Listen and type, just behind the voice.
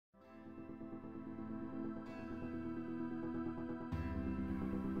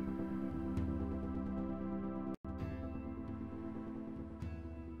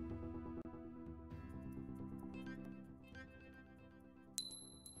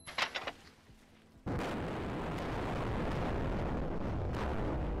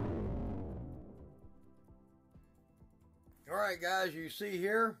right, guys, you see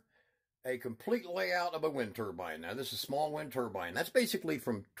here a complete layout of a wind turbine. Now, this is a small wind turbine. That's basically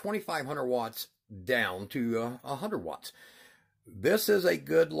from 2,500 watts down to 100 watts. This is a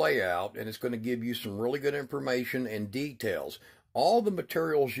good layout, and it's going to give you some really good information and details. All the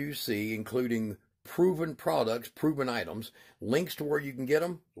materials you see, including proven products, proven items, links to where you can get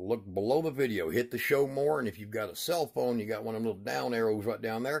them, look below the video. Hit the show more, and if you've got a cell phone, you got one of them little down arrows right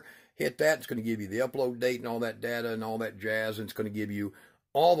down there, hit that. It's going to give you the upload date and all that data and all that jazz, and it's going to give you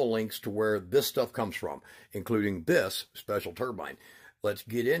all the links to where this stuff comes from, including this special turbine. Let's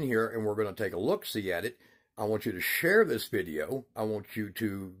get in here, and we're going to take a look-see at it. I want you to share this video. I want you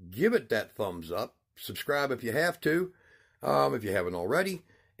to give it that thumbs up. Subscribe if you have to, if you haven't already.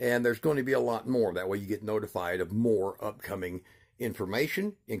 And there's going to be a lot more. That way you get notified of more upcoming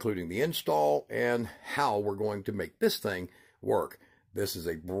information, including the install and how we're going to make this thing work. This is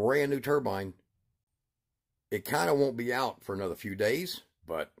a brand new turbine. It kind of won't be out for another few days,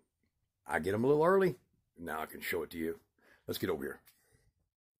 but I get them a little early. Now I can show it to you. Let's get over here.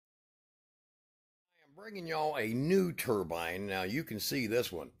 I'm bringing y'all a new turbine. Now you can see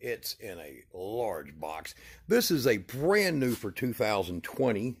this one. It's in a large box. This is a brand new for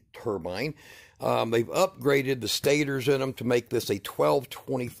 2020 turbine. They've upgraded the stators in them to make this a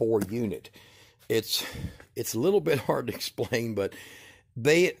 1224 unit. It's a little bit hard to explain, but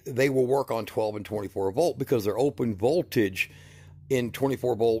they will work on 12 and 24 volt because their open voltage in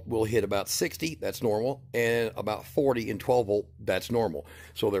 24 volt will hit about 60, that's normal, and about 40 in 12 volt, that's normal.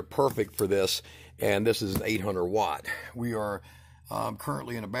 So they're perfect for this, and this is an 800 watt. We are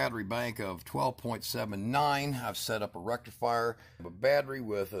currently in a battery bank of 12.79. I've set up a rectifier, a battery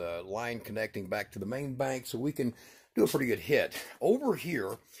with a line connecting back to the main bank, so we can do a pretty good hit. Over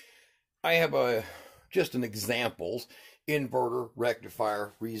here, I have just an examples: inverter,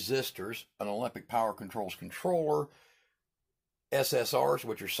 rectifier, resistors, an Olympic Power Controls controller, SSRs,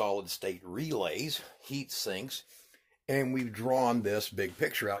 which are solid state relays, heat sinks, and we've drawn this big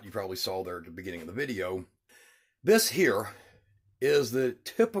picture out. You probably saw there at the beginning of the video. This here is the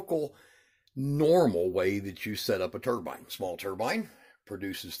typical normal way that you set up a turbine. Small turbine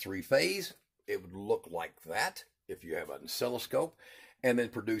produces three-phase. It would look like that if you have an oscilloscope, and then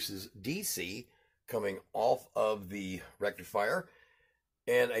produces DC coming off of the rectifier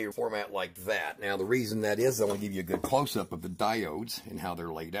and a format like that. Now, the reason that is, I want to give you a good close-up of the diodes and how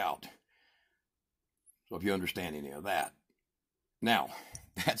they're laid out, so if you understand any of that. Now,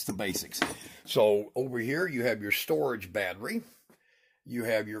 that's the basics. So over here, you have your storage battery. You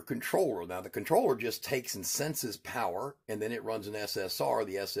have your controller. Now, the controller just takes and senses power, and then it runs an SSR.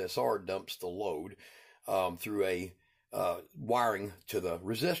 The SSR dumps the load through a wiring to the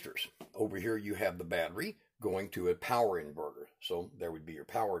resistors. Over here, you have the battery going to a power inverter. So there would be your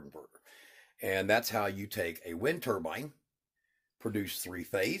power inverter. And that's how you take a wind turbine, produce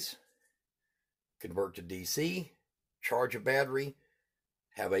three-phase, convert to DC, charge a battery,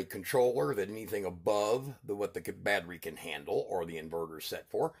 have a controller that anything above what the battery can handle or the inverter is set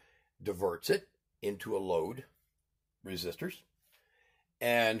for, diverts it into a load, resistors.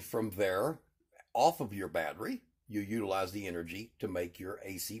 And from there, off of your battery, you utilize the energy to make your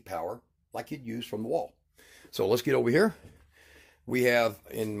AC power like you'd use from the wall. So let's get over here. We have,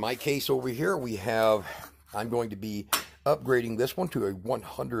 in my case over here, I'm going to be upgrading this one to a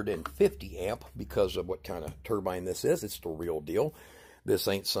 150 amp because of what kind of turbine this is. It's the real deal. This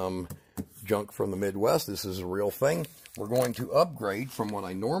ain't some junk from the Midwest. This is a real thing. We're going to upgrade from what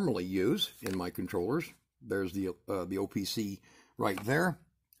I normally use in my controllers. There's the OPC right there.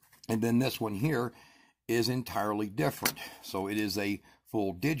 And then this one here is entirely different. So it is a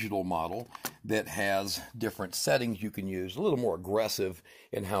full digital model that has different settings you can use, a little more aggressive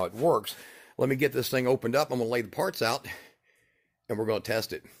in how it works. Let me get this thing opened up. I'm going to lay the parts out, and we're going to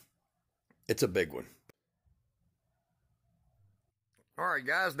test it. It's a big one. All right,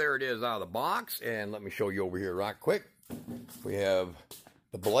 guys, there it is out of the box, and let me show you over here right quick. We have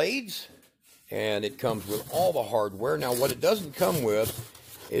the blades, and it comes with all the hardware. Now, what it doesn't come with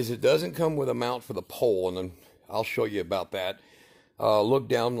is it doesn't come with a mount for the pole, and then I'll show you about that. Look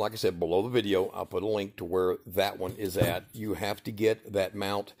down, like I said, below the video. I'll put a link to where that one is at. You have to get that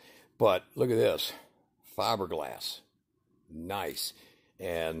mount, but look at this. Fiberglass. Nice.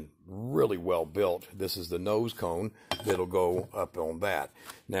 And really well built. This is the nose cone that'll go up on that.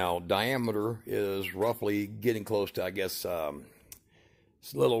 Now, diameter is roughly getting close to, I guess, it's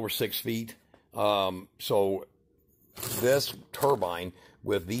a little over 6 feet. So this turbine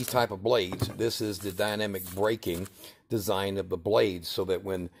with these type of blades, this is the dynamic braking design of the blades, so that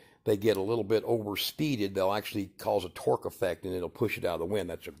when they get a little bit over speeded, they'll actually cause a torque effect and it'll push it out of the wind.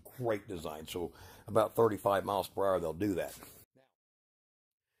 That's a great design. So about 35 miles per hour, they'll do that.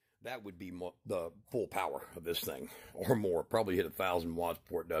 that would be the full power of this thing, or more. Probably hit 1,000 watts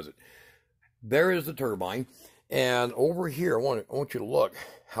before it does it. There is the turbine, and over here, I want you to look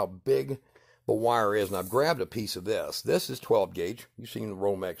how big the wire is. And I've grabbed a piece of this. This is 12 gauge. You've seen the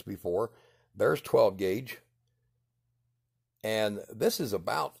Romex before. There's 12 gauge, and this is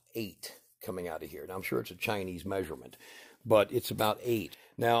about 8 coming out of here. Now, I'm sure it's a Chinese measurement, but it's about 8.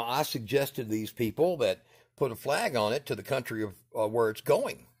 Now, I suggested these people that put a flag on it to the country of where it's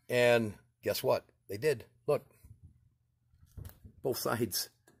going. And guess what? They did. Look. Both sides.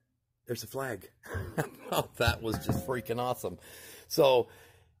 There's a flag. Oh, that was just freaking awesome. So,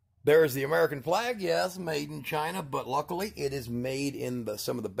 there's the American flag. Yes, made in China, but luckily it is made in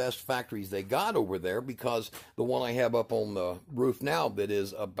some of the best factories they got over there, because the one I have up on the roof now that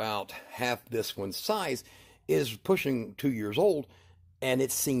is about half this one's size is pushing 2 years old, and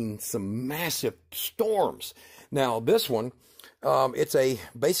it's seen some massive storms. Now, this one, it's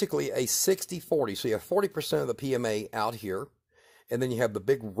basically a 60-40. So you have 40% of the PMA out here, and then you have the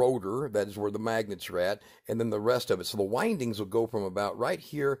big rotor, that is where the magnets are at, and then the rest of it. So the windings will go from about right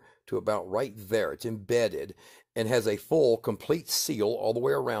here to about right there. It's embedded and has a full, complete seal all the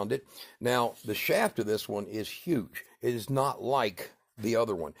way around it. Now, the shaft of this one is huge. It is not like the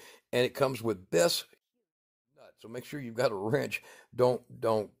other one. And it comes with this nut. So make sure you've got a wrench. Don't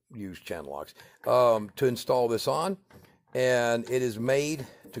use channel locks to install this on. And it is made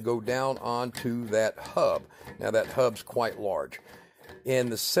to go down onto that hub. Now, that hub's quite large.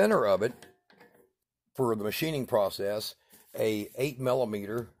 In the center of it, for the machining process, a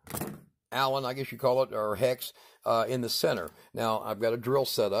 8mm Allen, I guess you call it, or hex, in the center. Now, I've got a drill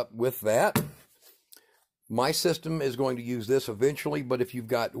set up with that. My system is going to use this eventually, but if you've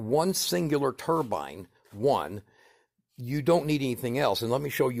got one singular turbine, you don't need anything else. And let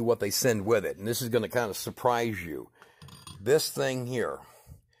me show you what they send with it. And this is going to kind of surprise you. This thing here,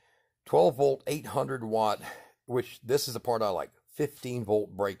 12 volt, 800 watt, which this is the part I like, 15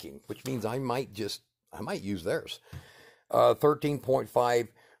 volt braking, which means I might use theirs. 13.5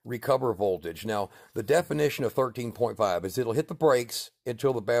 recover voltage. Now, the definition of 13.5 is it'll hit the brakes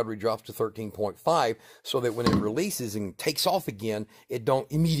until the battery drops to 13.5, so that when it releases and takes off again, it don't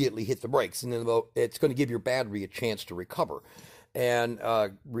immediately hit the brakes, and then it's going to give your battery a chance to recover. And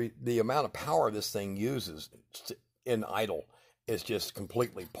the amount of power this thing uses in idle is just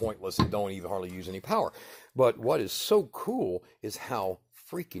completely pointless. It don't even hardly use any power. But what is so cool is how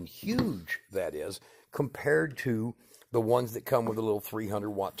freaking huge that is compared to the ones that come with the little 300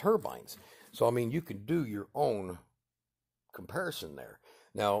 watt turbines. So, I mean, you can do your own comparison there.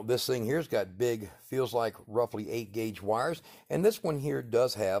 Now, this thing here's got big, feels like roughly 8 gauge wires. And this one here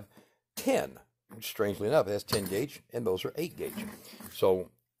does have 10. Strangely enough, it has 10 gauge, and those are 8 gauge. So,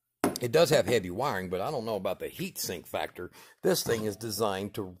 it does have heavy wiring, but I don't know about the heat sink factor. This thing is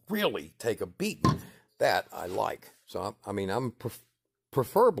designed to really take a beating. That I like. So, I mean,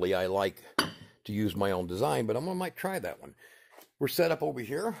 preferably I like to use my own design, but I might try that one. We're set up over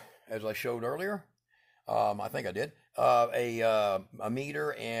here, as I showed earlier. I think I did. A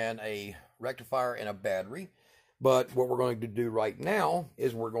meter and a rectifier and a battery. But what we're going to do right now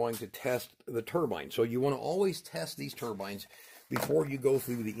is we're going to test the turbine. So you want to always test these turbines before you go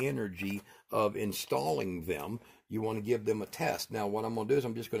through the energy of installing them. You want to give them a test. Now, what I'm going to do is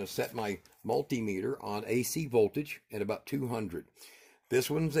I'm just going to set my multimeter on AC voltage at about 200. This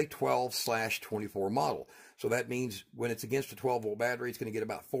one's a 12/24 model. So that means when it's against a 12 volt battery, it's going to get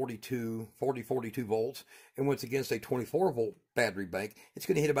about 42 volts. And when it's against a 24 volt battery bank, it's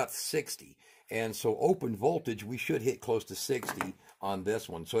going to hit about 60. And so open voltage, we should hit close to 60 on this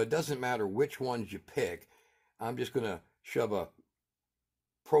one. So it doesn't matter which ones you pick. I'm just going to shove a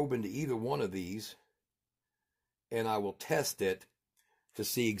probe into either one of these, and I will test it to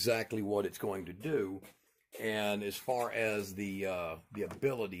see exactly what it's going to do. And as far as the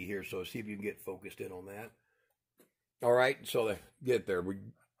ability here, so see if you can get focused in on that. All right, so get there. We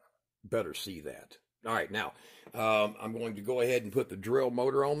better see that. All right, now I'm going to go ahead and put the drill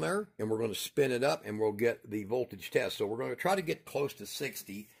motor on there, and we're going to spin it up, and we'll get the voltage test. So we're going to try to get close to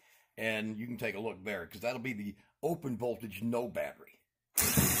 60, and you can take a look there, because that'll be the open voltage, no battery.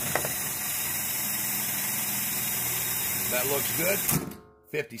 That looks good.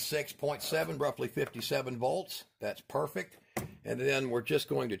 56.7, roughly 57 volts. That's perfect. And then we're just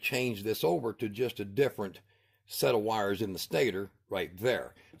going to change this over to just a different set of wires in the stator right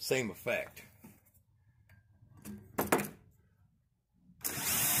there. Same effect.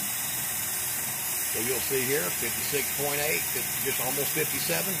 So you'll see here, 56.8, just almost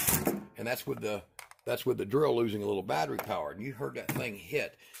 57. And that's with the That's with the drill losing a little battery power. And you heard that thing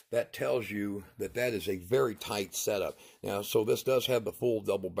hit. That tells you that that is a very tight setup. Now, so this does have the full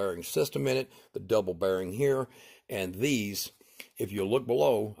double bearing system in it, the double bearing here, and these, if you look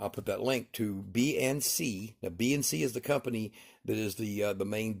below, I'll put that link to B&C. Now, B&C is the company that is the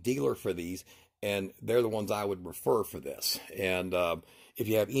main dealer for these, and they're the ones I would refer for this. And if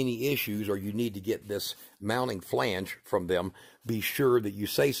you have any issues or you need to get this mounting flange from them, be sure that you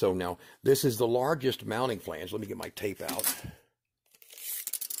say so. Now, this is the largest mounting flange. Let me get my tape out.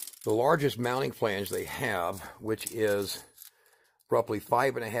 The largest mounting flange they have, which is roughly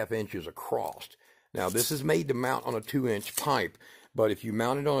 5.5 inches across. Now, this is made to mount on a 2-inch pipe, but if you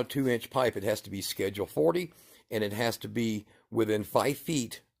mount it on a 2-inch pipe, it has to be Schedule 40, and it has to be within 5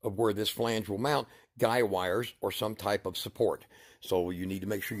 feet of where this flange will mount, guy wires or some type of support. So you need to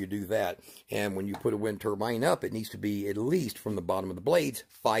make sure you do that. And when you put a wind turbine up, it needs to be at least from the bottom of the blades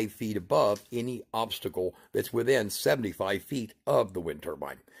 5 feet above any obstacle that's within 75 feet of the wind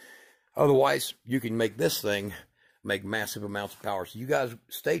turbine. Otherwise, you can make this thing make massive amounts of power. So you guys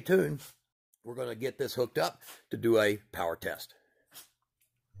stay tuned. We're going to get this hooked up to do a power test.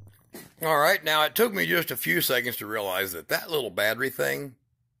 All right, now it took me just a few seconds to realize that that little battery thing,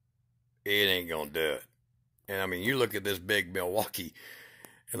 it ain't going to do it. And I mean, you look at this big Milwaukee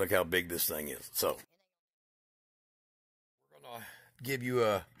and look how big this thing is. So we're going to give you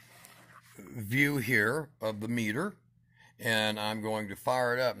a view here of the meter, and I'm going to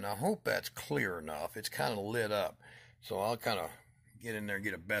fire it up. And I hope that's clear enough. It's kind of lit up. So I'll kind of get in there and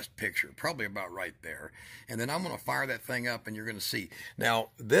get a best picture, probably about right there. And then I'm going to fire that thing up and you're going to see. Now,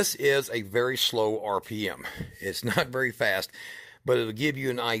 this is a very slow RPM. It's not very fast, but it'll give you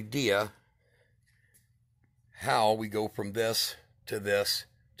an idea how we go from this to this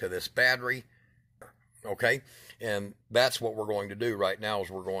to this battery. Okay? And that's what we're going to do right now, is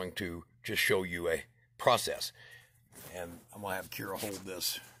we're going to just show you a process. And I'm going to have Kira hold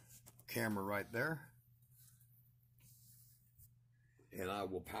this camera right there. And I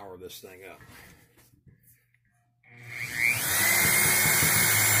will power this thing up.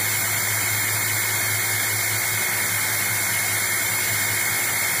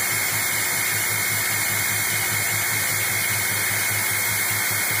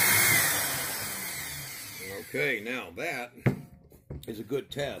 Okay, now that is a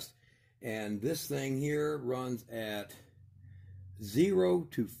good test. And this thing here runs at 0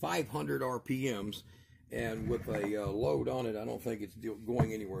 to 500 RPMs. And with a load on it, I don't think it's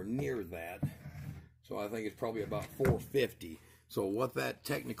going anywhere near that. So I think it's probably about 450. So what that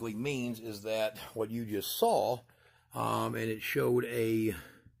technically means is that what you just saw, and it showed a,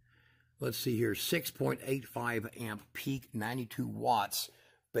 let's see here, 6.85 amp peak, 92 watts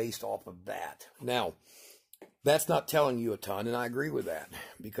based off of that. Now, that's not telling you a ton, and I agree with that,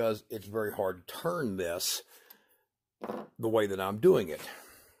 because it's very hard to turn this the way that I'm doing it.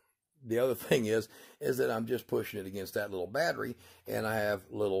 The other thing is that I'm just pushing it against that little battery, and I have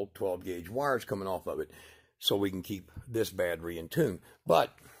little 12-gauge wires coming off of it, so we can keep this battery in tune.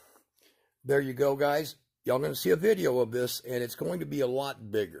 But there you go, guys. Y'all going to see a video of this, and it's going to be a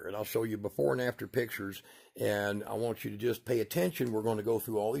lot bigger, and I'll show you before and after pictures, and I want you to just pay attention. We're going to go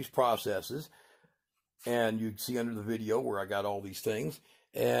through all these processes, and you can see under the video where I got all these things,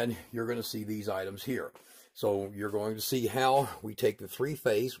 and you're going to see these items here. So you're going to see how we take the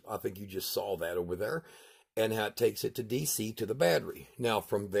 3-phase, I think you just saw that over there, and how it takes it to DC to the battery. Now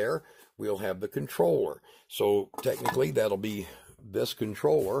from there, we'll have the controller. So technically that'll be this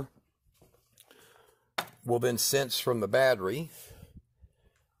controller will then sense from the battery,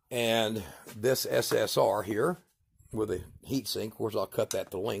 and this SSR here with a heat sink, of course I'll cut that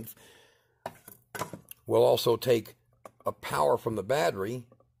to length, will also take a power from the battery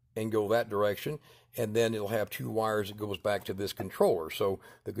and go that direction. And then it'll have 2 wires that goes back to this controller. So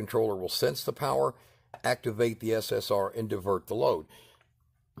the controller will sense the power, activate the SSR, and divert the load.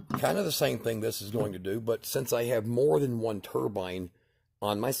 Kind of the same thing this is going to do, but since I have more than one turbine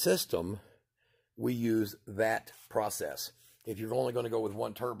on my system, we use that process. If you're only going to go with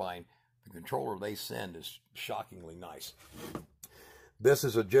one turbine, the controller they send is shockingly nice. This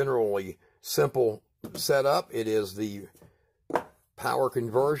is a generally simple setup. It is the power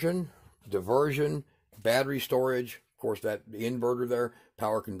conversion, diversion, battery storage, of course that the inverter there,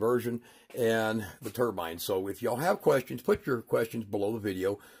 power conversion, and the turbine. So if y'all have questions, put your questions below the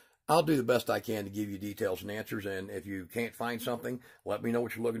video. I'll do the best I can to give you details and answers, and if you can't find something, let me know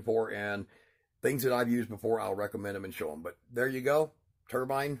what you're looking for, and things that I've used before, I'll recommend them and show them. But there you go,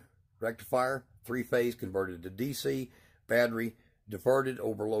 turbine, rectifier, 3-phase converted to DC, battery, diverted,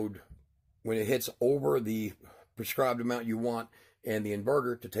 overload. When it hits over the prescribed amount you want, and the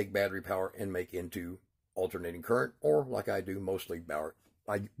inverter to take battery power and make into alternating current, or like I do, mostly power.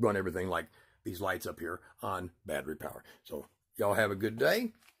 I run everything like these lights up here on battery power. So y'all have a good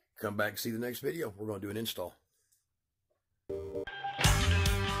day. Come back and see the next video. We're going to do an install.